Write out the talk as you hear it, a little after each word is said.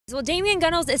Well, Damian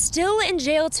Gunnels is still in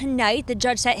jail tonight. The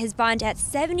judge set his bond at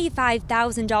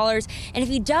 $75,000. And if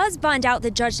he does bond out,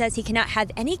 the judge says he cannot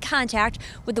have any contact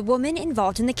with the woman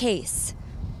involved in the case.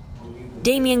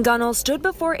 Damian Gunnels stood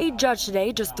before a judge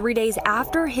today just 3 days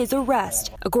after his arrest.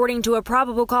 According to a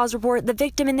probable cause report, the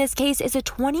victim in this case is a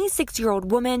 26-year-old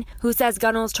woman who says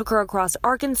Gunnels took her across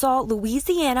Arkansas,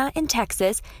 Louisiana, and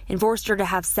Texas and forced her to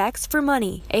have sex for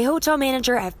money. A hotel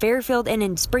manager at Fairfield Inn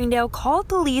in Springdale called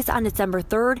police on December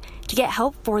 3rd to get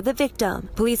help for the victim.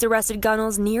 Police arrested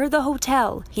Gunnels near the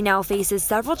hotel. He now faces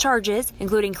several charges,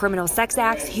 including criminal sex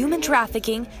acts, human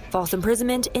trafficking, false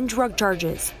imprisonment, and drug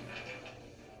charges.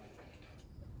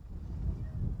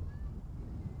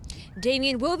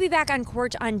 Damian will be back on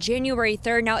court on January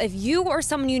 3rd. Now, if you or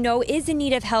someone you know is in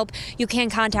need of help, you can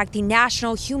contact the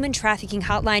National Human Trafficking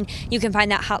Hotline. You can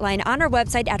find that hotline on our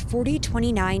website at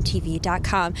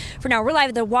 4029tv.com. For now, we're live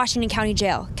at the Washington County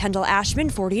Jail. Kendall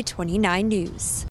Ashman, 4029 News.